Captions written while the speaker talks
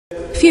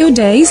Few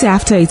days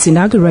after its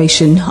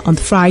inauguration on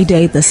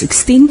Friday, the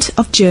 16th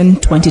of June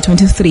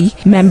 2023,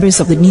 members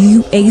of the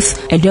new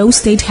 8th Edo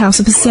State House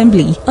of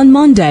Assembly on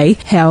Monday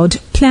held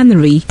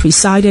plenary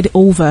presided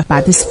over by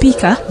the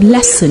Speaker,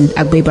 Blessing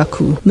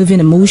Agbebaku,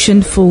 moving a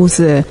motion for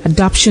the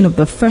adoption of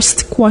the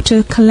first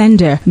quarter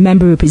calendar.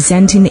 Member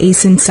representing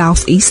Asin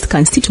Southeast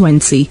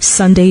constituency,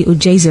 Sunday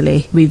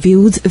Ojezele,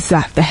 revealed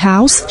that the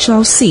House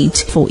shall sit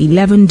for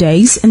 11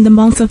 days in the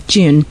month of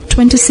June,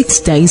 26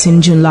 days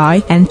in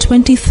July, and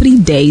 23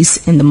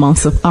 days in the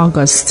month of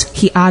August.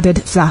 He added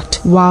that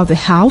while the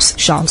House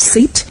shall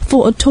sit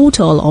for a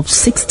total of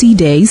 60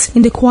 days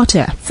in the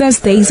quarter,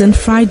 Thursdays and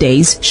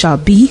Fridays shall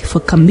be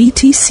for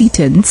committee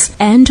sittings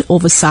and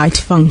oversight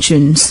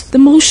functions. The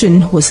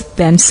motion was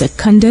then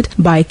seconded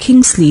by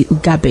Kingsley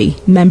Ugabe,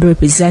 member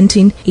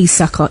representing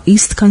Isaka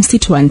East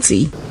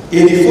constituency.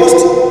 In the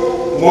first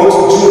month,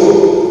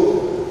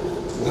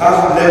 June, we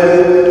have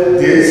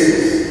 11 days.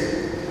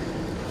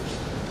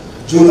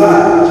 July,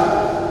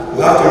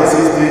 we have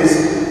 26 days.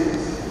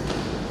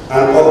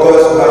 And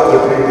August, we have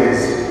 23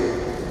 days.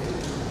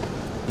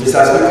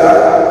 Mr. Speaker,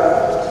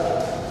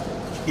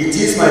 it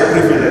is my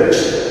privilege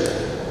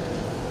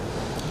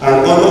and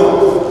honor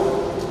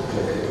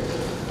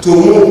to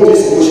move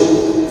this motion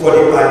for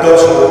the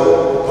adoption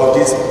of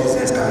this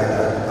business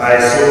calendar. I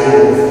so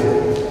move.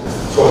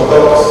 From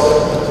thoughts,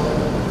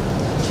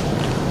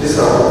 this is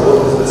our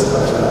proposed business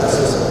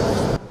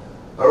calendar.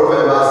 Honorable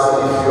members,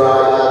 if you are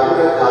in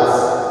agreement that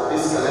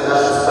this calendar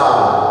should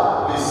stand,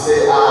 please say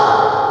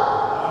aye.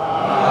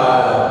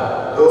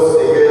 Those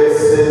against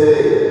say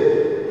nay.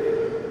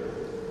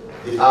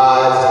 The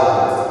ayes have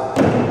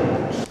it.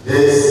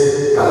 This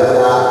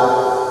calendar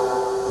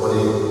for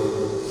the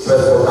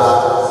first quarter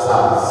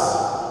stands.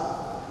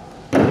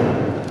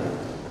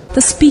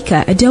 The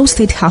Speaker, Edo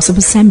State House of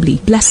Assembly,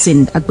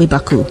 Blessing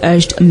Agbebaku,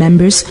 urged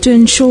members to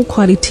ensure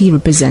quality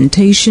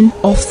representation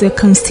of their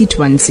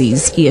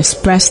constituencies. He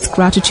expressed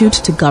gratitude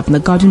to Governor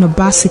Godwin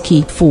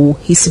Obaseki for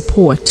his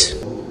support.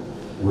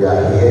 We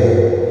are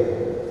here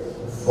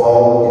to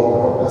form a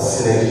proper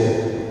synergy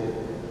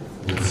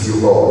with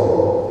you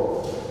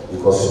all,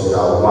 because we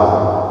are one.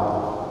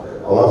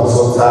 I want to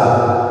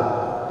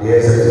sometime the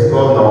executive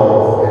governor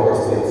of Edo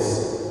State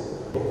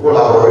to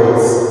collaborate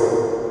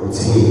with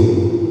me.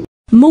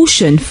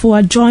 Motion for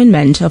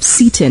adjournment of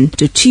sitting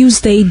to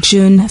Tuesday,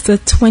 June the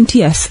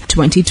 20th,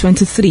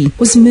 2023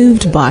 was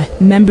moved by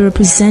member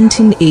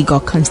representing Ego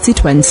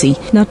constituency,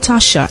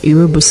 Natasha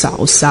Favour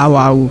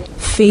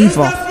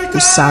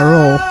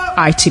Osaro,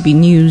 ITB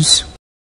News.